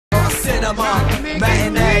cinema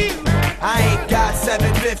matinee. I ain't got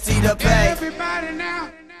 750 to pay.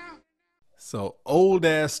 So old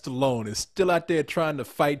ass Stallone is still out there trying to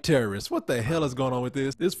fight terrorists. What the hell is going on with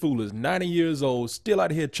this? This fool is 90 years old, still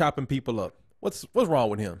out here chopping people up. What's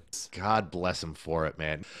wrong with him? God bless him for it,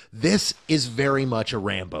 man. This is very much a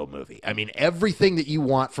Rambo movie. I mean, everything that you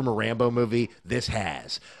want from a Rambo movie, this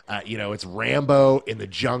has. It's Rambo in the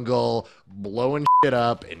jungle, blowing shit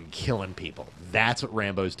up and killing people. That's what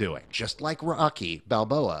Rambo's doing. Just like Rocky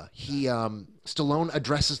Balboa, Stallone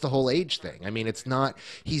addresses the whole age thing. I mean,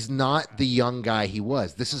 he's not the young guy he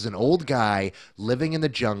was. This is an old guy living in the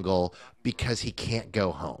jungle because he can't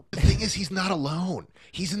go home. The thing is, he's not alone.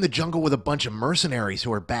 He's in the jungle with a bunch of mercenaries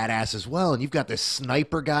who are badass as well. And you've got this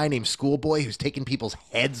sniper guy named Schoolboy who's taking people's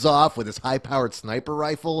heads off with his high-powered sniper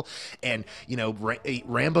rifle. And,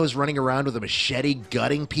 Rambo's running around with a machete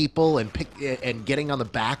gutting people and getting on the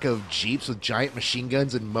back of Jeeps with giant machine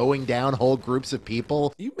guns and mowing down whole groups of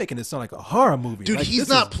people. You making it sound like a horror movie. Dude, like, he's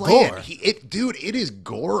not playing. Gore. It is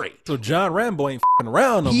gory. So John Rambo ain't f***ing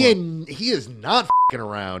around no more. He is not f***ing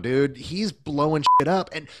around, dude. He's blowing shit up.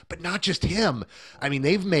 But not just him. I mean,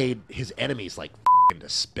 they've made his enemies like f***ing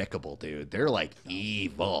despicable, dude. They're like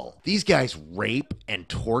evil. These guys rape and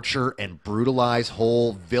torture and brutalize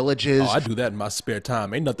whole villages. Oh, I do that in my spare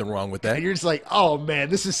time. Ain't nothing wrong with that. And you're just like, oh man,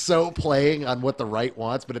 this is so playing on what the right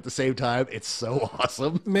wants, but at the same time, it's so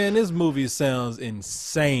awesome. Man, this movie sounds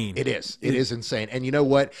insane. It is. It is insane. And you know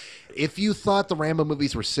what? If you thought the Rambo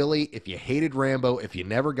movies were silly, if you hated Rambo, if you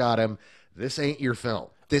never got him, this ain't your film.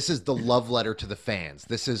 This is the love letter to the fans.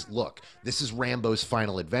 This is Rambo's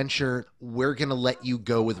final adventure. We're going to let you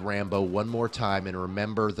go with Rambo one more time and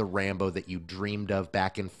remember the Rambo that you dreamed of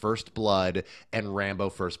back in First Blood and Rambo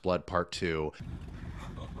First Blood Part 2.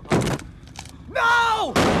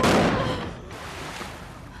 No!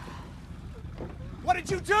 What did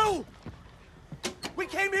you do? We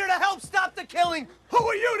came here to help stop the killing. Who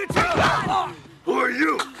are you to tell? Who are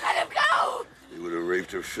you? Let him go! You would have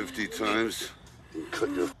raped her 50 times and cut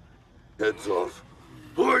your heads off.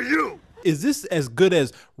 Who are you? Is this as good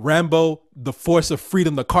as Rambo, The Force of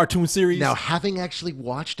Freedom, the cartoon series? Now, having actually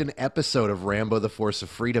watched an episode of Rambo, The Force of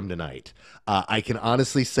Freedom tonight, I can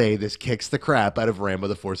honestly say this kicks the crap out of Rambo,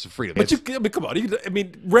 The Force of Freedom. But come on.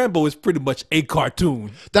 Rambo is pretty much a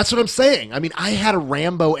cartoon. That's what I'm saying. I mean, I had a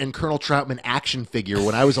Rambo and Colonel Troutman action figure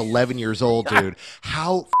when I was 11 years old, dude.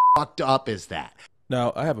 How fucked up is that?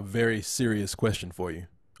 Now, I have a very serious question for you.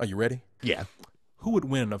 Are you ready? Yeah. Who would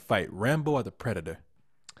win in a fight, Rambo or the Predator?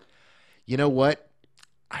 You know what?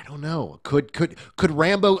 I don't know. Could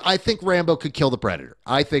Rambo? I think Rambo could kill the Predator.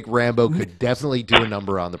 I think Rambo could definitely do a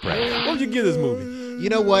number on the Predator. What would you give this movie? You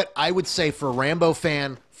know what? I would say for a Rambo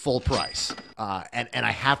fan, full price. And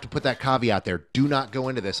I have to put that caveat there. Do not go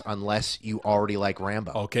into this unless you already like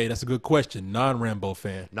Rambo. Okay, that's a good question. Non-Rambo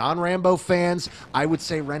fan. Non-Rambo fans, I would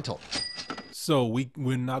say rental. So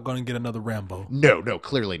we're not going to get another Rambo. No,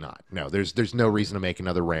 clearly not. No, there's no reason to make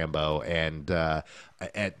another Rambo, and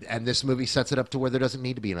this movie sets it up to where there doesn't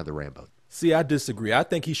need to be another Rambo. See, I disagree. I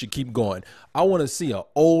think he should keep going. I want to see an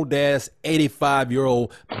old ass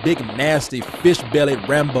 85-year-old big nasty fish bellied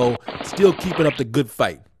Rambo still keeping up the good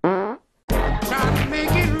fight.